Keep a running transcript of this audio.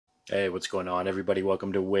Hey, what's going on, everybody?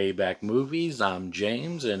 Welcome to Way Back Movies. I'm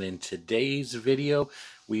James, and in today's video,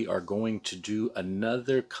 we are going to do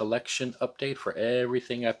another collection update for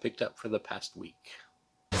everything I picked up for the past week.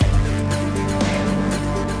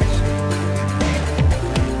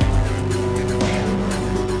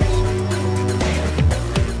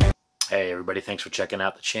 Hey everybody, thanks for checking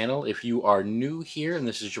out the channel. If you are new here and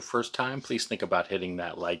this is your first time, please think about hitting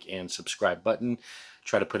that like and subscribe button.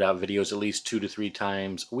 Try to put out videos at least 2 to 3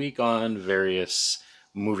 times a week on various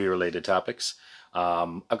movie related topics.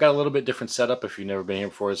 I've got a little bit different setup. If you've never been here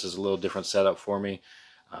before, this is a little different setup for me.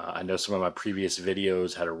 I know some of my previous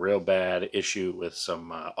videos had a real bad issue with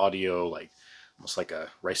some audio, like almost like a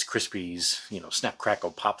Rice Krispies, snap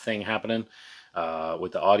crackle pop thing happening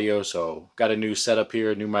with the audio. So got a new setup here,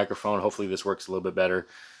 a new microphone. Hopefully this works a little bit better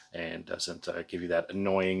and doesn't give you that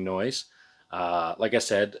annoying noise. Like I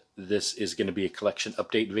said, this is going to be a collection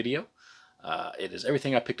update video. It is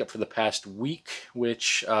everything I picked up for the past week,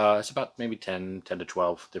 which is about maybe 10 to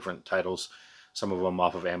 12 different titles. Some of them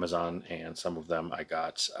off of Amazon, and some of them I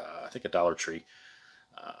got, I think, at Dollar Tree.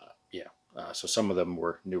 So some of them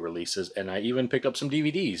were new releases, and I even picked up some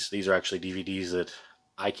DVDs. These are actually DVDs that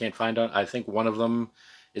I can't find on. I think one of them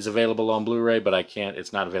is available on Blu-ray, but I can't.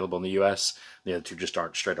 It's not available in the U.S. The other two just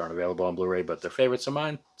aren't available on Blu-ray, but they're favorites of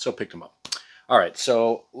mine, so picked them up. All right,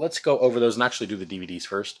 so let's go over those and actually do the DVDs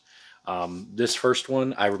first. This first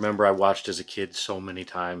one, I remember I watched as a kid so many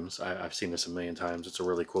times. I've seen this a million times. It's a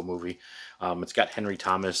really cool movie. It's got Henry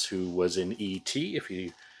Thomas, who was in E.T., if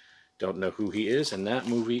you don't know who he is, and that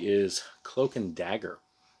movie is Cloak and Dagger.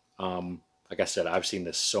 Like I said, I've seen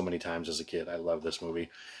this so many times as a kid. I love this movie.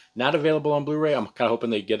 Not available on Blu-ray. I'm kind of hoping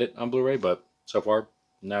they get it on Blu-ray, but so far,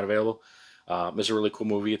 not available. It's a really cool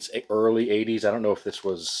movie. It's early 80s. I don't know if this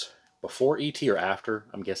was before E.T. or after.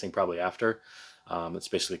 I'm guessing probably after. It's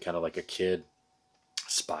basically kind of like a kid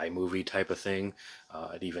spy movie type of thing.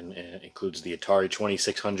 It even includes the Atari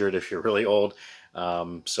 2600 if you're really old.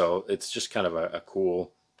 So it's just kind of a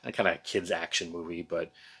cool kind of kids action movie,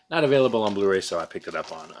 but not available on Blu-ray, so I picked it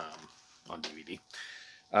up on DVD.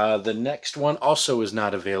 The next one also is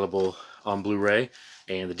not available on Blu-ray,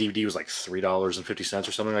 and the DVD was like $3.50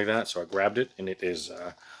 or something like that, so I grabbed it, and it is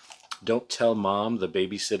Don't Tell Mom the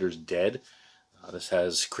Babysitter's Dead. This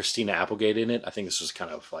has Christina Applegate in it. I think this was kind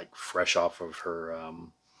of like fresh off of her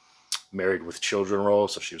Married with Children role,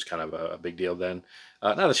 so she was kind of a big deal then.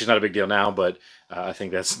 Not that she's not a big deal now, but I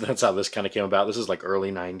think that's how this kind of came about. This is like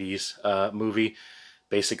early 90s movie.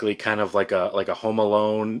 Basically kind of like a Home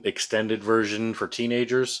Alone extended version for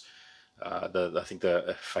teenagers. I think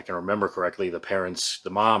if I can remember correctly, the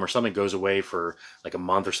mom or something goes away for like a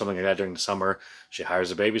month or something like that during the summer. She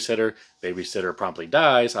hires a babysitter. Babysitter promptly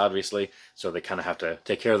dies, obviously, so they kind of have to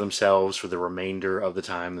take care of themselves for the remainder of the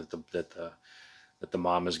time that the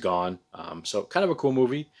mom is gone. So kind of a cool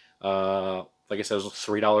movie. Like I said, it was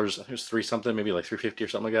 $3. I think it was $3 something, maybe like $3.50 or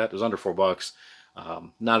something like that. It was under $4.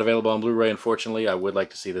 Not available on Blu-ray, unfortunately. I would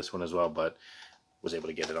like to see this one as well, but was able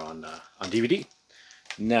to get it on DVD.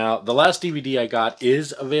 Now, the last DVD I got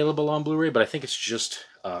is available on Blu-ray, but I think it's just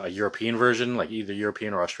a European version, like either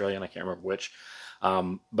European or Australian. I can't remember which.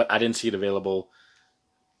 But I didn't see it available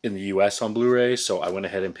in the U.S. on Blu-ray, so I went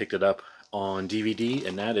ahead and picked it up on DVD,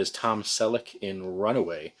 and that is Tom Selleck in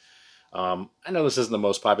Runaway. I know this isn't the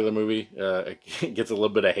most popular movie. It gets a little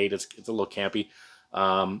bit of hate. It's a little campy.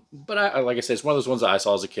 But like I said, it's one of those ones that I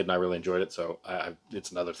saw as a kid and I really enjoyed it. So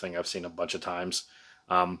it's another thing I've seen a bunch of times.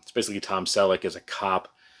 It's basically Tom Selleck as a cop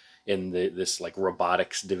in this like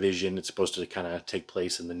robotics division. It's supposed to kind of take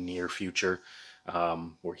place in the near future,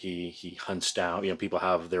 where he hunts down, people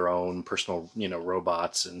have their own personal,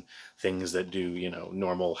 robots and things that do,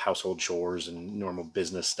 normal household chores and normal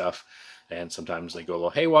business stuff. And sometimes they go a little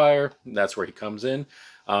haywire. That's where he comes in.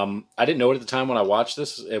 I didn't know it at the time when I watched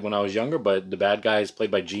this when I was younger, but the bad guy is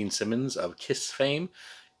played by Gene Simmons of Kiss fame,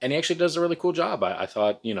 and he actually does a really cool job. I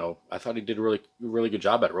thought he did a really good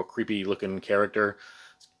job at it. Real creepy looking character.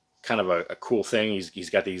 Kind of a cool thing. He's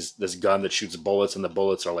got this gun that shoots bullets, and the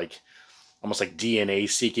bullets are like almost like DNA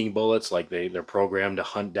seeking bullets. Like they're programmed to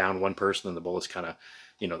hunt down one person, and the bullets kind of,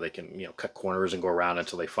 they can cut corners and go around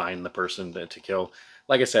until they find the person to kill.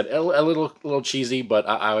 Like I said, a little cheesy, but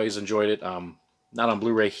I always enjoyed it. Not on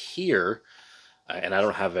Blu-ray here, and I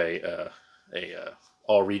don't have a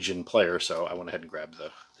all-region player, so I went ahead and grabbed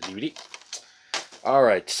the DVD. All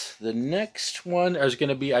right, the next one is going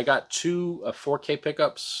to be, I got two 4K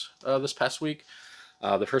pickups this past week.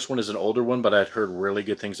 The first one is an older one, but I'd heard really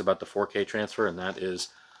good things about the 4K transfer, and that is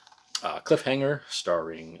Cliffhanger,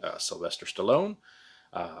 starring Sylvester Stallone.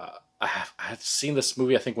 I had seen this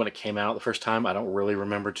movie, I think, when it came out the first time. I don't really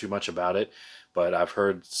remember too much about it, but I've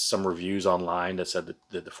heard some reviews online that said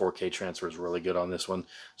that the 4K transfer is really good on this one.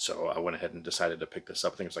 So I went ahead and decided to pick this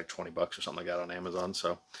up. I think it was like 20 bucks or something like that on Amazon.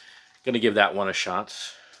 So going to give that one a shot.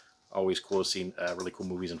 Always cool to see really cool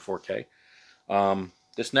movies in 4K.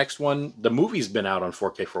 This next one, the movie's been out on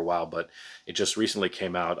 4K for a while, but it just recently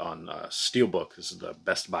came out on Steelbook. This is the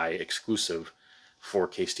Best Buy exclusive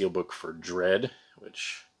 4K Steelbook for Dread,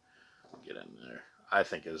 which, get in there, I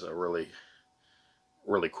think is a really,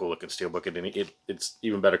 really cool looking Steelbook. And it's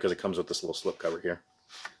even better because it comes with this little slip cover here.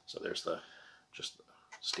 So there's just the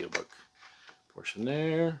Steelbook portion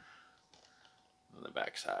there on the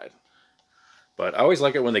back side. But I always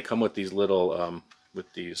like it when they come with these little,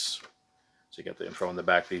 so you got the info on the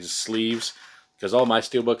back, these sleeves, because all my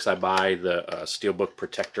Steelbooks, I buy the Steelbook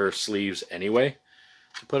protector sleeves anyway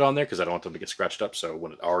to put on there because I don't want them to get scratched up. So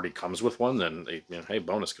when it already comes with one, then they, hey,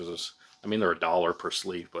 bonus, because I mean, they're $1 per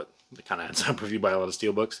sleeve, but it kind of adds up if you buy a lot of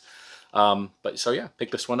Steelbooks. But so yeah,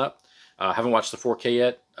 pick this one up. Haven't watched the 4K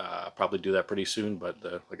yet. Probably do that pretty soon, but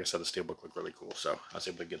like I said, the Steelbook looked really cool, so I was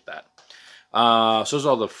able to get that. So those are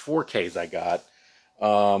all the 4Ks I got.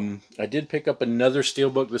 I did pick up another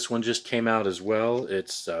Steelbook. This one just came out as well.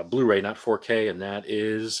 It's Blu-ray, not 4K, and that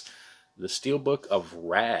is the Steelbook of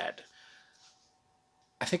Rad.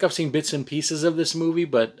 I think I've seen bits and pieces of this movie,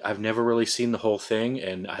 but I've never really seen the whole thing,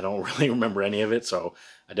 and I don't really remember any of it, so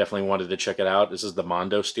I definitely wanted to check it out. This is the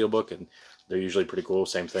Mondo Steelbook, and they're usually pretty cool.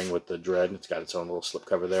 Same thing with the Dread. It's got its own little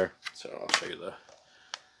slipcover there. So I'll show you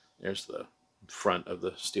there's the front of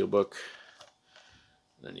the Steelbook.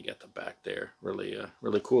 And then you got the back there. Really,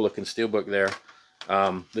 really cool looking Steelbook there.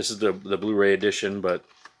 This is the Blu-ray edition, but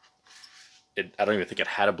I don't even think it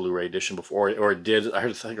had a Blu-ray edition before, or it did.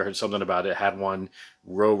 I think I heard something about it. It had one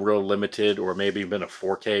real limited, or maybe even a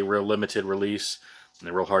 4K real limited release, and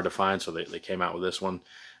they're real hard to find. So they came out with this one.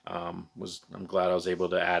 I'm glad I was able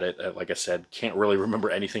to add it. Like I said, can't really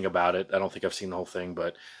remember anything about it. I don't think I've seen the whole thing,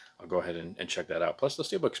 but I'll go ahead and check that out. Plus the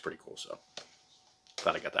Steelbook's pretty cool, so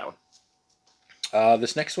glad I got that one.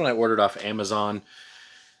 This next one I ordered off Amazon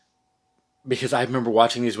because I remember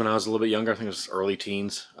watching these when I was a little bit younger. I think it was early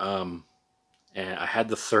teens. And I had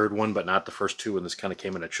the third one, but not the first two, and this kind of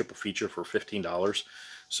came in a triple feature for $15.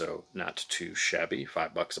 So not too shabby,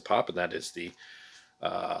 $5 a pop. And that is the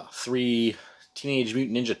 3 Teenage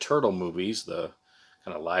Mutant Ninja Turtle movies, the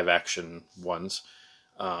kind of live action ones.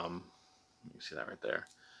 You see that right there.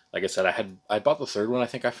 Like I said, I bought the third one. I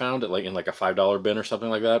think I found it in like a $5 bin or something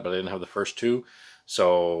like that, but I didn't have the first two.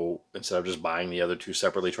 So instead of just buying the other two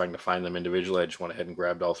separately, trying to find them individually, I just went ahead and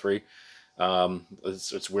grabbed all three.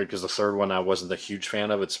 It's weird because the third one I wasn't a huge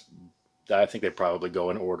fan of. I think they probably go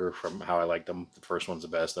in order from how I like them. The first one's the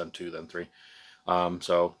best, then 2, then 3.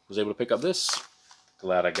 So was able to pick up this.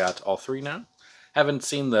 Glad I got all 3 now. Haven't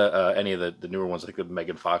seen any of the newer ones. I think with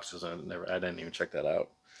Megan Fox I didn't even check that out.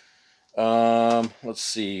 Let's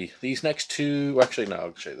see. These next 2, actually no,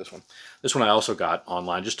 I'll show you this one. This one I also got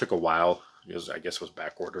online. Just took a while because I guess it was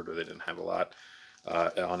back ordered or they didn't have a lot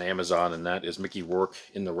on Amazon, and that is Mickey Rourke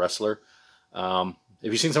in The Wrestler. Have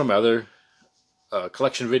you seen some of my other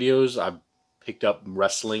collection videos? I've picked up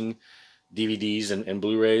wrestling DVDs and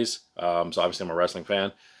Blu-rays, so obviously I'm a wrestling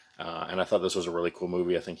fan, and I thought this was a really cool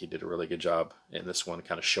movie. I think he did a really good job in this one,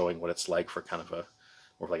 kind of showing what it's like for kind of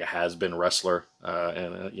more like a has-been wrestler,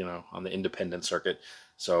 and you know, on the independent circuit.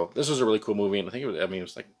 So this was a really cool movie, and I think it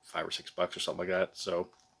was like $5 or $6 or something like that. So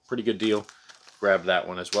pretty good deal. Grabbed that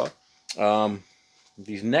one as well.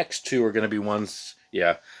 These next 2 are going to be ones.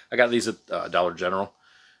 Yeah, I got these at Dollar General.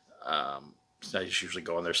 I just usually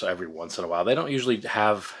go in there so every once in a while. They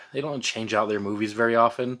don't change out their movies very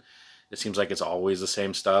often. It seems like it's always the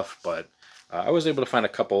same stuff, but I was able to find a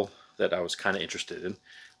couple that I was kind of interested in.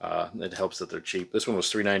 It helps that they're cheap. This one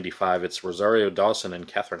was $3.95. It's Rosario Dawson and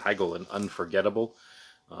Katherine Heigl in Unforgettable.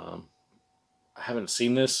 I haven't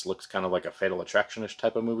seen this. Looks kind of like a Fatal Attraction-ish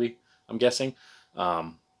type of movie, I'm guessing.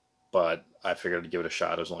 But I figured I'd give it a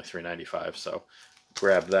shot. It was only $3.95, so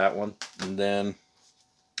grabbed that one. And then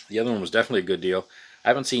the other one was definitely a good deal. I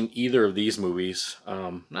haven't seen either of these movies.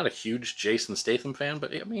 Not a huge Jason Statham fan,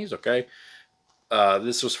 but I mean, he's okay.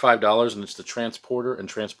 This was $5, and it's The Transporter and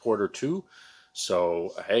Transporter 2.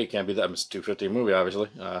 So, hey, can't beat that. It's a $2.50 movie, obviously.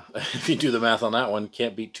 If you do the math on that one,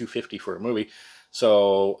 can't beat $2.50 for a movie.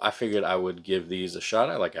 So I figured I would give these a shot.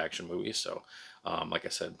 I like action movies, so like I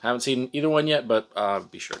said, haven't seen either one yet,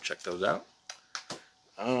 but be sure to check those out.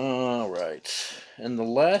 Alright, and the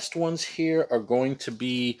last ones here are going to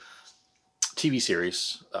be TV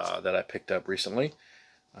series that I picked up recently.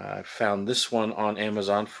 I found this one on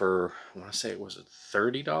Amazon for, I want to say it was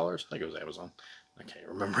 $30. I think it was Amazon. I can't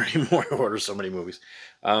remember anymore. I ordered so many movies.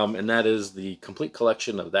 And that is the complete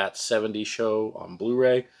collection of That 70s Show on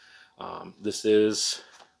Blu-ray. This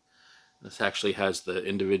actually has the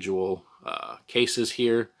individual cases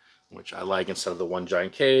here, which I like instead of the one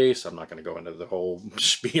giant case. I'm not going to go into the whole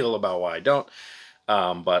spiel about why I don't.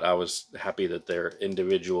 But I was happy that they're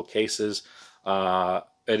individual cases.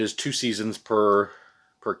 It is 2 seasons per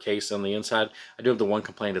case on the inside. I do have the one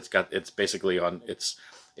complaint. It's basically it's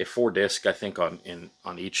a 4-disc, I think, on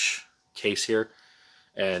each case here,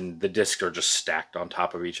 and the discs are just stacked on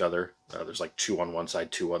top of each other. There's like 2 on one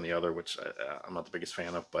side, 2 on the other, which I'm not the biggest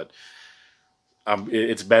fan of, but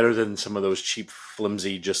it's better than some of those cheap,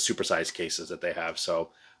 flimsy, just supersized cases that they have.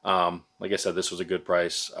 So, like I said, this was a good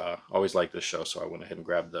price. Always liked this show, so I went ahead and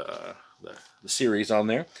grabbed the series on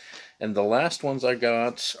there. And the last ones I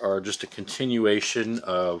got are just a continuation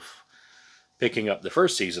of picking up the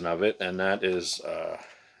first season of it, and that is a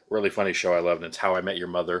really funny show I love, and it's How I Met Your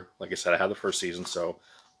Mother. Like I said, I had the first season, so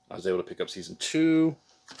I was able to pick up season 2,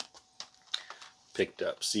 picked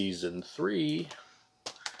up season 3,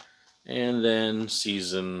 and then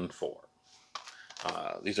season 4.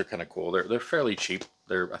 These are kind of cool. They're fairly cheap.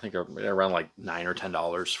 I think they're around like $9 or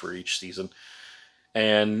 $10 for each season.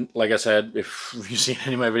 And like I said, if you've seen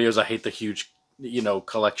any of my videos, I hate the huge,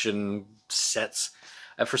 collection sets.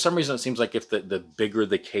 And for some reason, it seems like if the bigger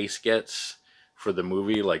the case gets for the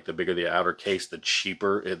movie, like the bigger the outer case, the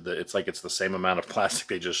cheaper. It's like it's the same amount of plastic.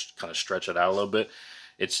 They just kind of stretch it out a little bit.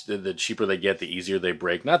 It's the cheaper they get, the easier they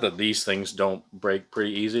break. Not that these things don't break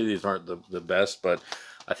pretty easy. These aren't the best, but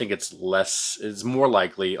I think it's more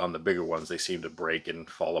likely on the bigger ones. They seem to break and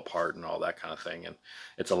fall apart and all that kind of thing. And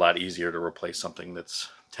it's a lot easier to replace something that's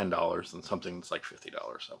 $10 than something that's like $50.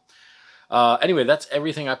 So anyway, that's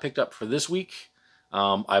everything I picked up for this week.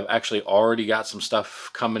 I've actually already got some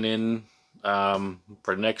stuff coming in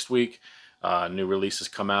for next week. New releases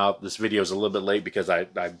come out. This video is a little bit late because I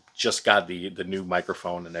just got the new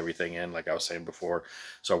microphone and everything in, like I was saying before,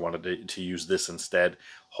 so I wanted to use this instead.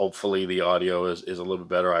 Hopefully the audio is a little bit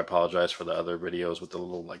better. I apologize for the other videos with the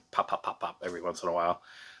little like pop pop pop pop every once in a while.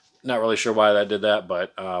 Not really sure why that did that,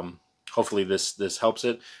 but hopefully this helps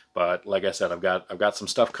it. But like I said, I've got some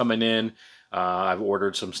stuff coming in. I've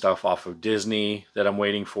ordered some stuff off of Disney that I'm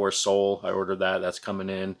waiting for. Soul, I ordered that. That's coming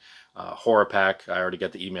in. Horror pack, I already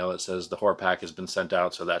got the email that says the horror pack has been sent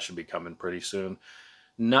out, so that should be coming pretty soon.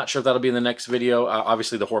 Not sure if that'll be in the next video.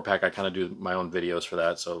 Obviously, the horror pack, I kind of do my own videos for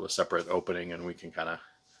that, so a separate opening, and we can kind of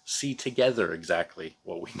see together exactly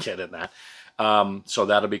what we get in that. So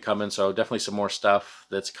that'll be coming. So definitely some more stuff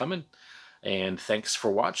that's coming. And thanks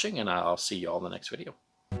for watching, and I'll see you all in the next video.